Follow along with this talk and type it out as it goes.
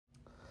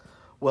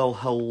Well,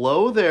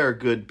 hello there,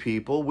 good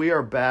people. We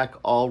are back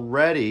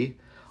already,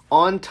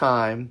 on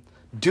time,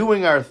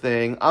 doing our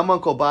thing. I'm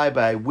Uncle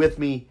Bye-Bye. With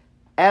me,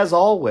 as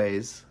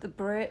always... The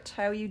Brit,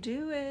 how you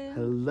doing?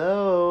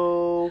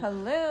 Hello.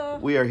 Hello.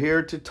 We are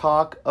here to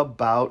talk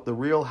about the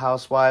Real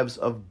Housewives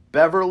of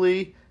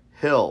Beverly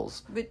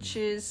Hills. Which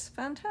is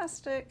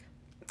fantastic.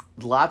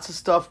 Lots of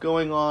stuff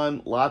going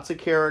on, lots of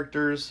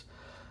characters.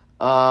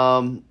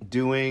 Name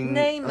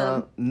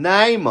them.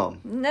 Name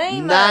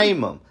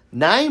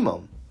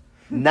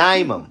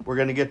them. We're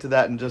going to get to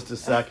that in just a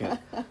second.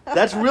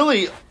 That's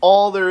really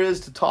all there is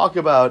to talk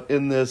about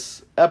in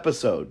this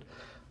episode.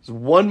 There's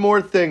one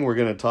more thing we're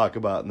going to talk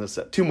about in this.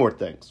 Two more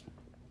things.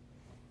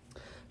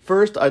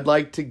 First, I'd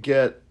like to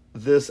get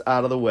this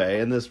out of the way,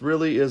 and this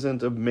really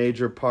isn't a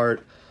major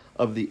part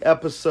of the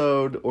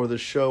episode or the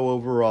show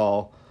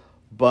overall,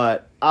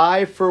 but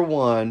I, for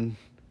one,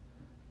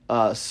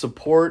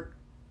 support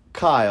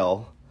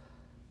Kyle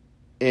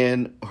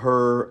in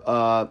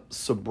her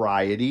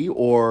sobriety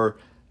or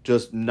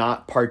just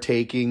not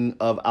partaking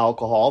of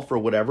alcohol for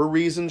whatever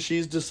reason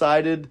she's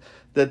decided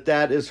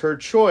that is her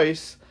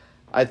choice.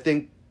 I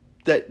think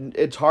that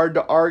it's hard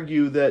to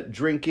argue that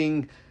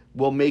drinking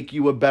will make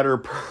you a better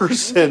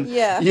person.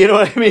 Yeah. You know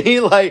what I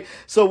mean? Like,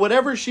 so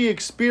whatever she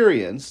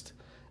experienced,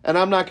 and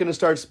I'm not going to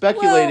start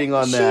speculating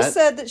on that. She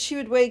said that she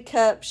would wake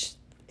up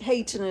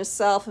hating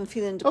herself and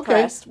feeling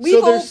depressed. Okay.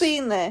 We've all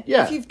been there.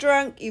 Yeah. If you've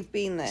drunk, you've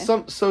been there.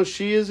 So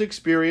she has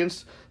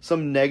experienced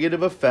some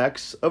negative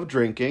effects of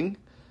drinking.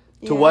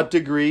 To what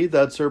degree,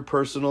 that's her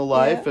personal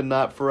life and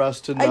not for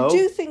us to know. I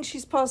do think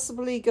she's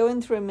possibly going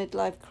through a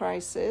midlife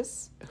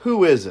crisis.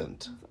 Who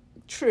isn't?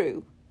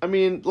 True. I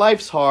mean,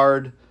 life's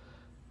hard.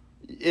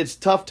 It's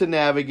tough to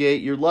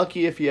navigate. You're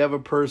lucky if you have a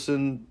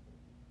person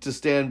to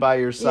stand by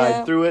your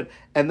side through it,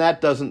 and that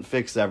doesn't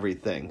fix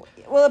everything.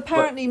 Well,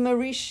 apparently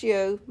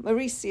Mauricio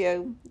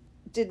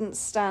didn't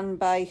stand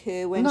by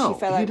her when she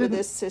fell out with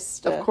his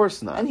sister. Of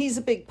course not. And he's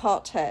a big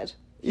pothead.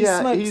 He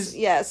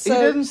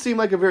didn't seem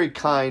like a very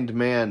kind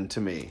man to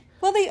me.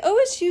 Well, they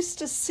always used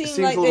to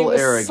seem like they were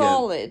arrogant.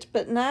 Solid,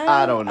 but now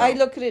I don't know. I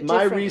look at it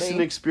differently. My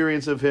recent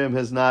experience of him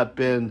has not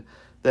been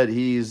that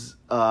he's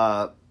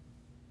a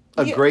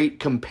great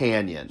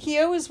companion. He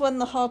always won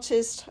the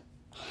hottest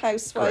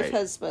housewife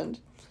husband.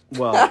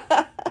 Well,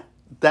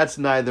 that's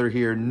neither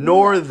here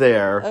nor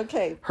there.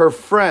 Okay. Her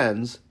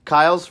friends,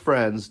 Kyle's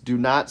friends, do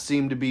not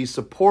seem to be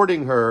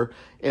supporting her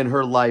in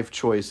her life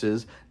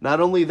choices.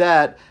 Not only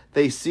that,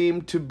 they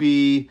seem to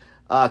be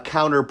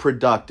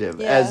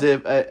counterproductive, as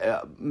if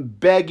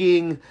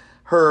begging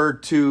her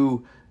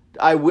to,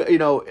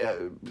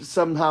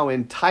 somehow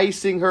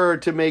enticing her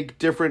to make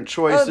different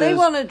choices. Oh, they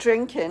want her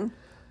drinking.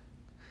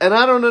 And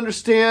I don't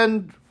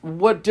understand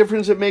what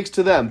difference it makes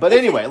to them. But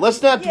anyway,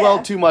 let's not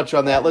dwell too much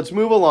on that. Let's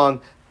move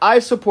along. I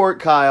support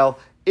Kyle.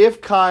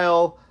 If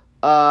Kyle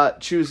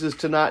chooses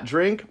to not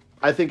drink,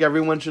 I think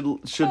everyone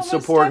should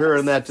support her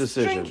in that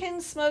decision.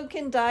 Drinking,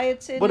 smoking,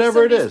 dieting,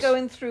 whatever it is,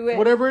 going through it,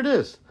 whatever it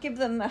is, give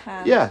them a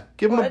hand. Yeah,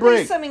 give them a break. At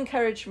least some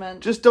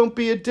encouragement. Just don't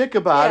be a dick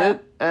about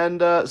it.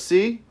 And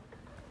see,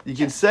 you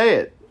can say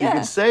it. You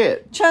can say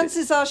it.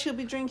 Chances are she'll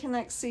be drinking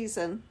next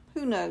season.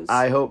 Who knows?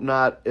 I hope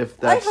not. If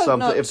that's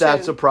something, if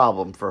that's a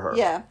problem for her.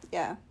 Yeah.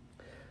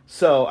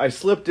 So I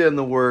slipped in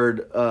the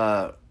word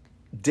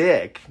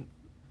Dick.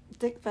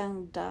 Dick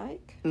Van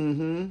Dyke.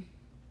 Mm-hmm.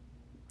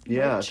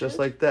 Yeah, Richard? just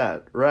like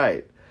that.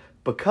 Right.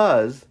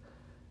 Because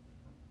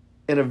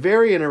in a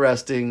very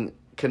interesting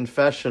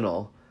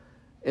confessional,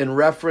 in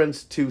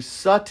reference to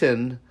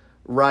Sutton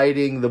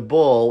riding the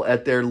bull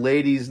at their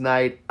ladies'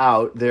 night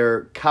out,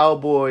 their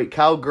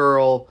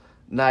cowgirl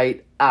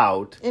night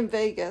out. In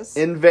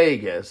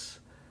Vegas,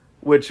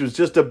 which was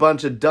just a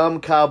bunch of dumb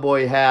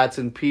cowboy hats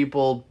and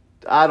people...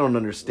 I don't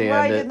understand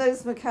riding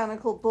those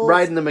mechanical bulls.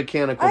 Riding the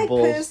mechanical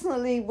bulls. I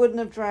personally wouldn't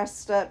have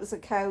dressed up as a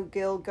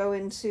cowgirl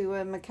going to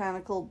a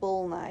mechanical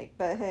bull night,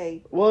 but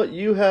hey. Well,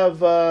 you have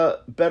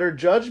better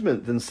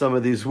judgment than some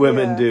of these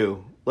women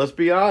do. Let's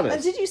be honest.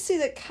 And did you see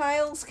that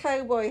Kyle's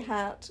cowboy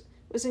hat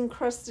was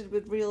encrusted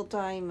with real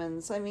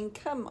diamonds? I mean,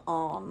 come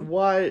on.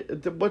 Why?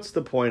 What's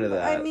the point of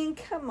that? I mean,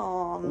 come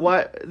on.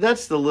 Why?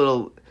 That's the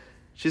little...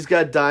 She's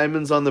got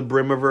diamonds on the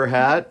brim of her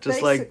hat,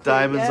 just like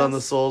diamonds on the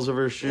soles of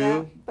her shoe.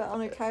 Yeah, but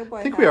on a cowboy hat.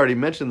 I think we already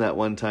mentioned that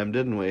one time,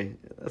 didn't we?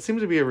 That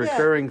seems to be a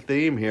recurring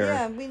theme here.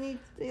 Yeah,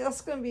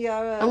 that's going to be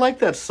our... I like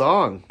that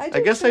song.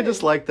 I guess I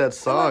just like that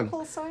song. I like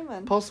Paul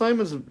Simon. Paul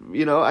Simon's,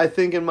 I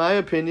think, in my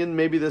opinion,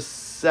 maybe the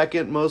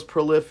second most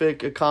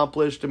prolific,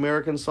 accomplished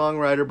American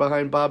songwriter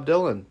behind Bob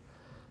Dylan.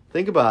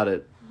 Think about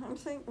it.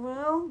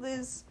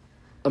 There's...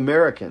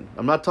 American.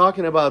 I'm not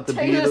talking about the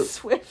Taylor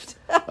Swift.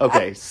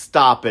 Okay,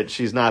 stop it.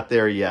 She's not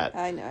there yet.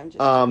 I know, I'm just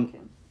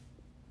joking.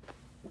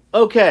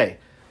 Okay,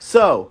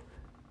 so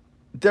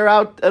they're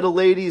out at a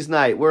ladies'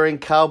 night wearing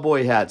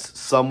cowboy hats,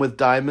 some with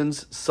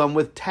diamonds, some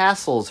with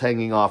tassels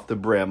hanging off the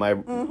brim, I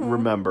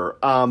remember.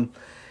 And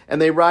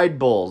they ride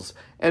bulls.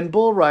 And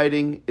bull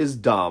riding is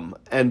dumb,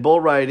 and bull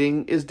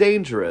riding is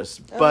dangerous.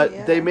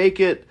 But they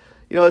make it,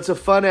 it's a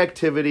fun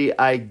activity,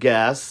 I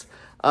guess.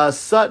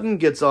 Sutton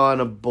gets on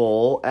a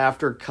bull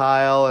after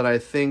Kyle and I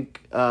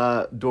think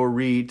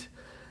Dorit.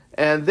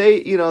 And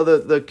they,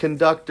 the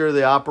conductor,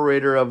 the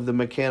operator of the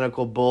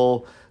mechanical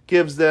bull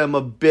gives them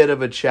a bit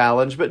of a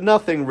challenge, but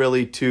nothing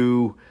really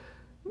too...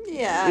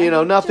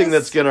 Yeah. Nothing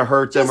that's going to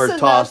hurt them or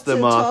toss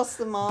them off.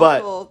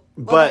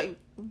 But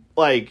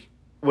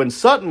when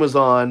Sutton was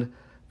on,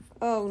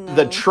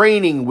 the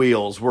training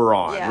wheels were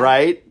on,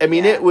 right? I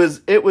mean, it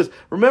was,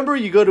 remember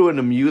you go to an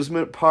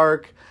amusement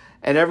park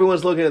and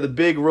everyone's looking at the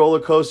big roller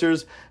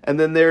coasters, and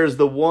then there's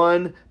the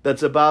one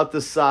that's about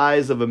the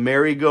size of a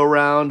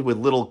merry-go-round with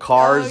little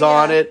cars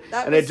on it,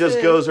 and it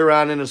just goes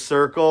around in a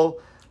circle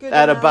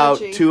at about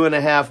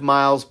 2.5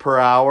 miles per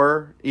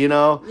hour,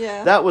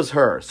 Yeah. That was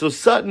her. So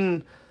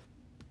Sutton,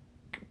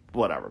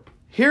 whatever.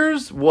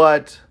 Here's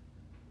what...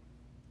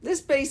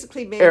 This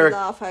basically made me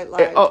laugh out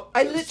loud.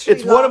 I literally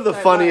It's one of the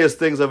funniest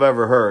things I've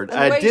ever heard.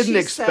 I didn't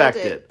expect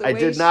it. I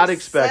did not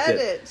expect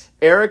it.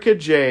 Erika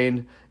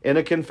Jayne in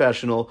a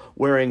confessional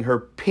wearing her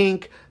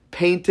pink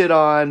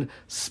painted-on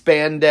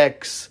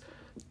spandex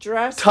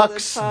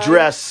tux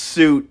dress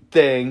suit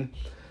thing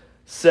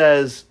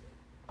says,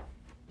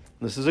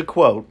 this is a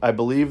quote, I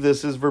believe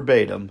this is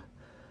verbatim,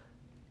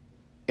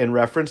 in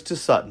reference to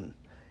Sutton,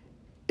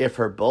 if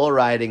her bull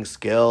riding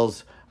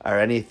skills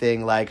are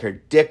anything like her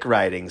dick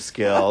riding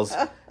skills,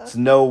 it's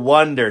no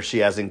wonder she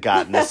hasn't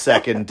gotten a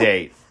second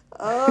date.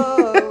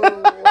 Oh,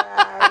 wow.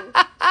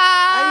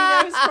 I mean,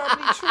 that was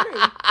probably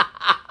true.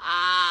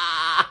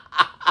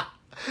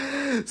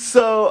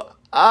 So,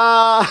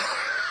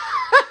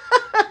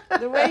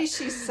 the way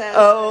she says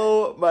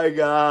oh my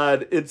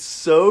God. It's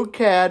so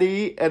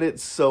catty and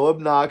it's so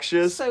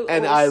obnoxious. So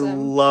and awesome. I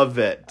love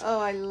it. Oh,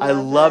 I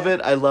love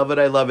it. I love it.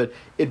 I love it.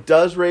 It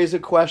does raise a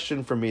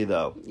question for me,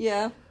 though.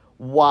 Yeah.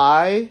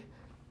 Why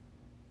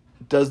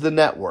does the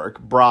network,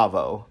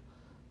 Bravo,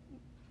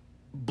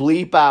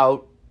 bleep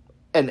out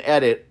and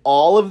edit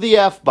all of the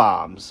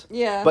F-bombs,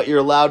 but you're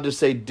allowed to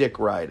say dick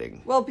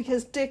riding? Well,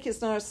 because dick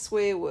is not a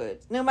swear word.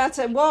 No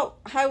matter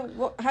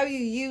how you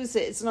use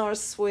it, it's not a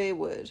swear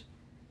word.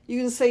 You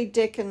can say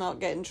dick and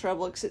not get in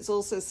trouble because it's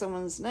also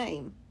someone's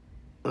name.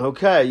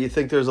 Okay, you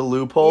think there's a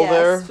loophole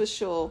there? Yes, for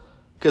sure.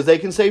 Because they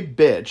can say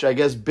bitch. I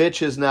guess bitch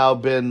has now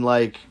been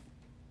like...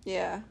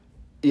 Yeah.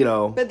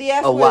 But the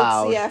F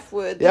allowed. word's the F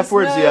word. The F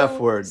word's the F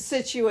word.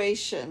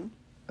 Situation.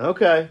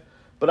 Okay.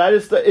 But I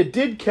just it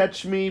did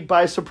catch me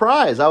by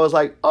surprise. I was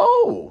like,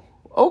 oh,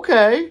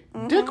 okay.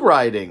 Mm-hmm. Dick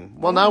riding.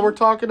 Well, now we're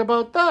talking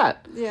about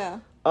that. Yeah.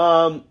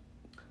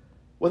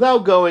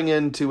 Without going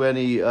into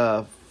any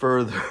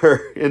further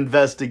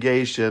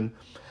investigation,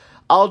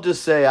 I'll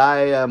just say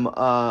I am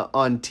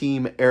on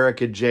team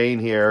Erika Jayne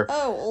here.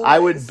 Oh, always. I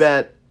would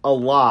bet a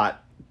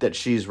lot that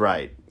she's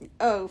right.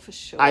 Oh, for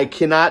sure. I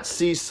cannot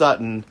see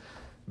Sutton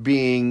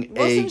being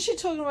Wasn't she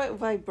talking about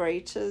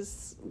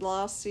vibrators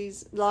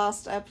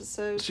last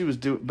episode? She was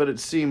but it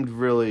seemed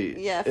really...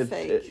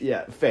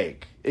 fake.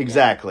 Fake.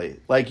 Exactly. Yeah.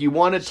 Like, you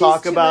want to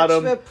talk about them.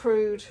 She's too much of a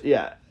prude.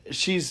 Yeah.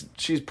 She's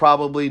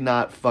probably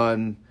not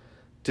fun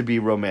to be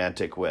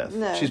romantic with.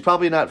 No. She's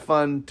probably not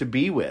fun to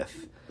be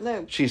with.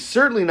 No. She's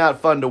certainly not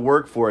fun to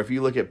work for if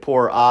you look at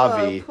poor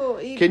Avi.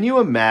 Can you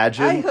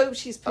imagine? I hope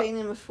she's paying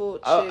him a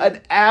fortune.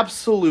 An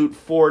absolute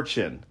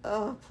fortune.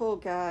 Oh, poor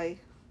guy.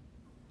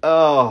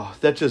 Oh,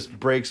 that just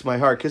breaks my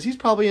heart because he's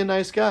probably a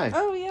nice guy.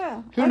 Oh,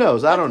 yeah. Who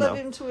knows? I don't know.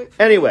 Him to work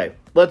for anyway,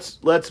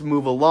 let's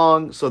move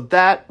along. So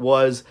that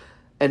was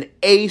an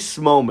ace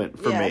moment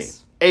for me.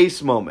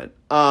 Ace moment.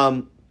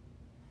 Then,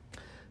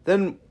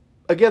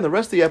 again, the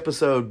rest of the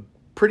episode,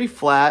 pretty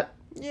flat.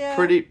 Yeah.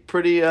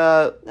 Pretty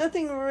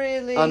nothing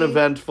really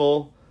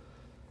uneventful.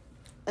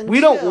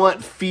 We don't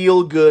want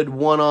feel-good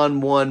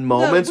one-on-one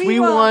moments. No, we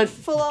want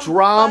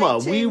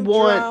drama.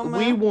 Fighting,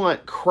 we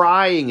want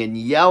crying and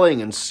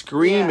yelling and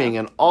screaming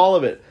and all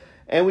of it.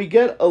 And we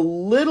get a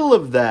little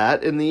of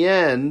that in the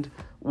end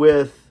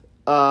with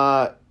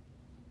Kyle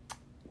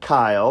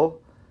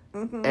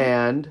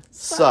and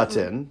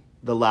Sutton,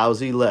 the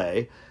lousy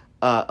lay,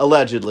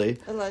 allegedly,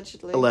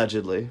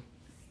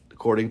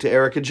 according to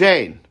Erika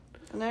Jayne.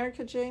 And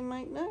Erika Jayne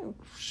might know.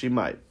 She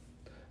might.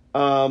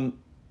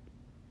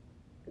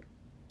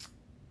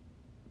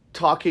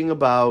 Talking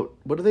about,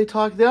 what do they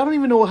talk? I don't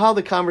even know how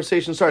the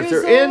conversation starts.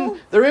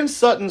 They're in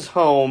Sutton's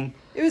home.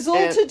 It was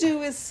all to do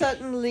with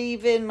Sutton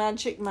leaving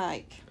Magic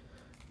Mike.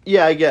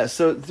 Yeah, I guess.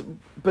 So,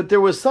 but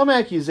there was some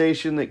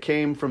accusation that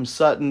came from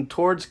Sutton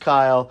towards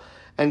Kyle,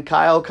 and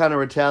Kyle kind of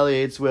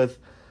retaliates with,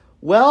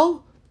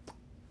 well,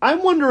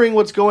 I'm wondering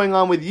what's going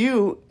on with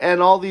you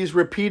and all these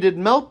repeated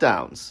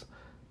meltdowns,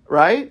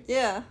 right?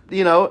 Yeah.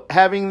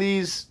 Having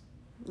these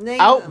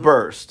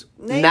outbursts.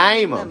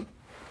 Name them.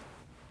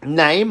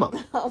 Name them.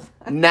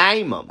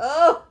 Name them.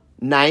 Oh.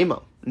 Name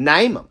them.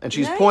 Name them. And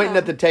she's pointing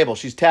at the table.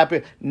 She's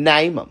tapping.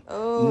 Name them.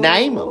 Oh.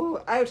 Name them.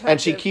 And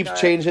she keeps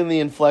changing the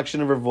inflection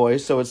of her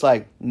voice, so it's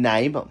like,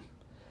 name them.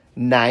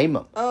 Name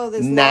them. Oh,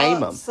 there's name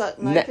lots. Them.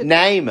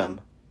 Name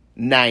them.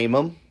 Name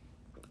them.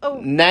 Oh.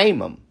 Name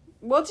them.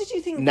 What did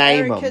you think of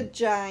Name Erika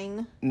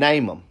Jayne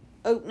Name them.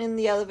 opening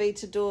the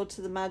elevator door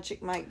to the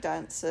Magic Mike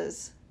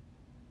dancers?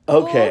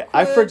 Okay,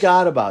 I Awkward.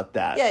 forgot about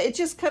that. Yeah, it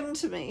just come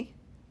to me.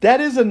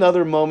 That is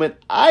another moment.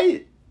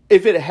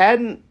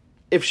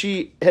 If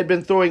she had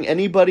been throwing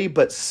anybody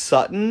but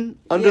Sutton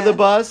under Yeah. the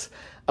bus,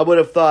 I would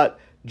have thought,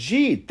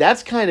 gee,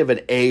 that's kind of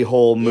an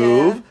a-hole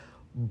move. Yeah.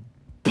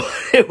 But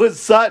it was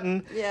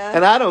Sutton, Yeah.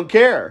 and I don't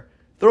care.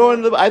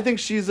 I think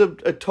she's a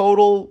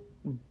total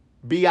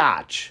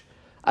biatch.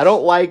 I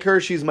don't like her.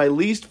 She's my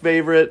least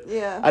favorite.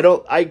 Yeah.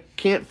 I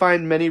can't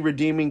find many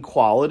redeeming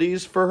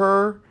qualities for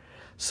her.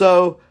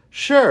 So,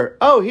 sure.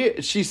 Oh,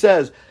 she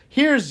says,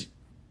 here's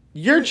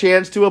your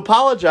chance to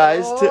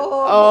apologize to...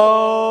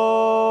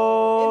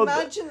 Oh.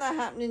 Imagine that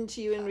happening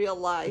to you in real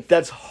life.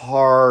 That's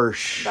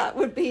harsh. That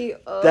would be...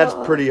 That's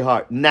pretty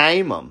hard.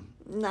 Name 'em.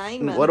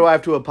 Name 'em. What do I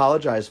have to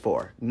apologize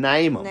for?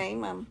 Name 'em.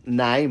 Name 'em.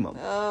 Name 'em.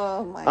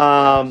 Oh, my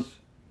gosh.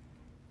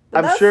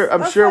 But I'm sure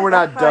that's we're like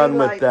not the done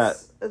with that.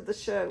 highlights of the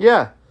show.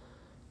 Yeah.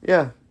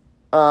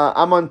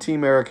 I'm on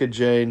Team Erika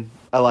Jayne.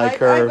 I like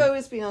her. I've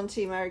always been on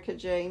Team Erika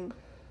Jayne.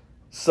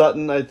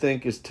 Sutton, I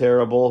think, is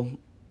terrible.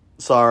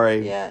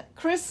 Sorry. Yeah.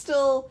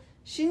 Crystal,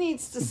 she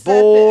needs to step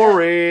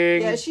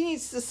Boring. it up. Yeah, she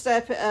needs to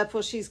step it up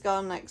or she's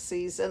gone next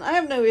season. I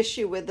have no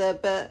issue with her,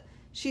 but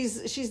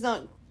she's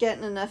not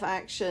getting enough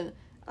action.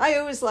 I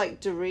always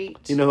like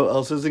Dorit. You know who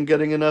else isn't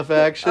getting enough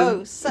action?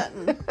 Oh,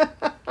 Sutton.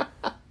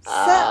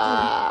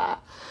 Sutton.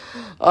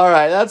 All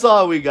right, that's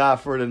all we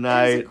got for It was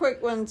tonight. a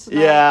quick one tonight.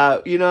 Yeah,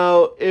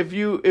 if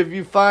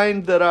you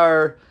find that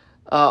our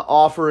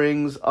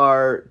offerings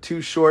are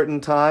too short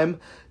in time,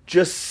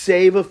 just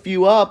save a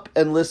few up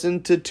and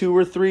listen to 2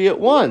 or 3 at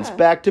once, Yeah.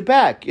 back to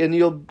back, and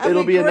it'll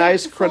be a great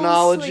nice to fall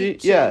chronology. asleep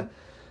to.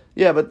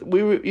 Yeah, but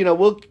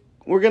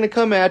we're gonna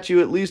come at you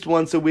at least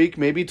once a week,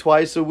 maybe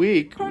twice a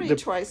week. Probably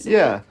twice a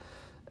week.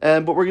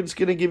 But we're just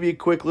gonna give you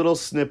quick little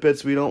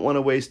snippets. We don't want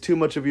to waste too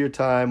much of your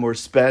time or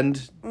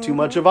spend too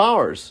much of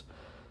ours.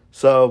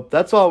 So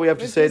that's all we have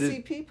to We're say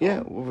busy people.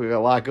 Yeah, we've got a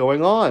lot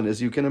going on,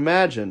 as you can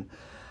imagine.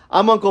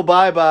 I'm Uncle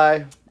Bye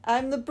Bye.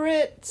 I'm the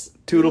Brit.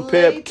 Toodle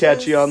pip.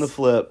 Catch you on the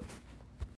flip.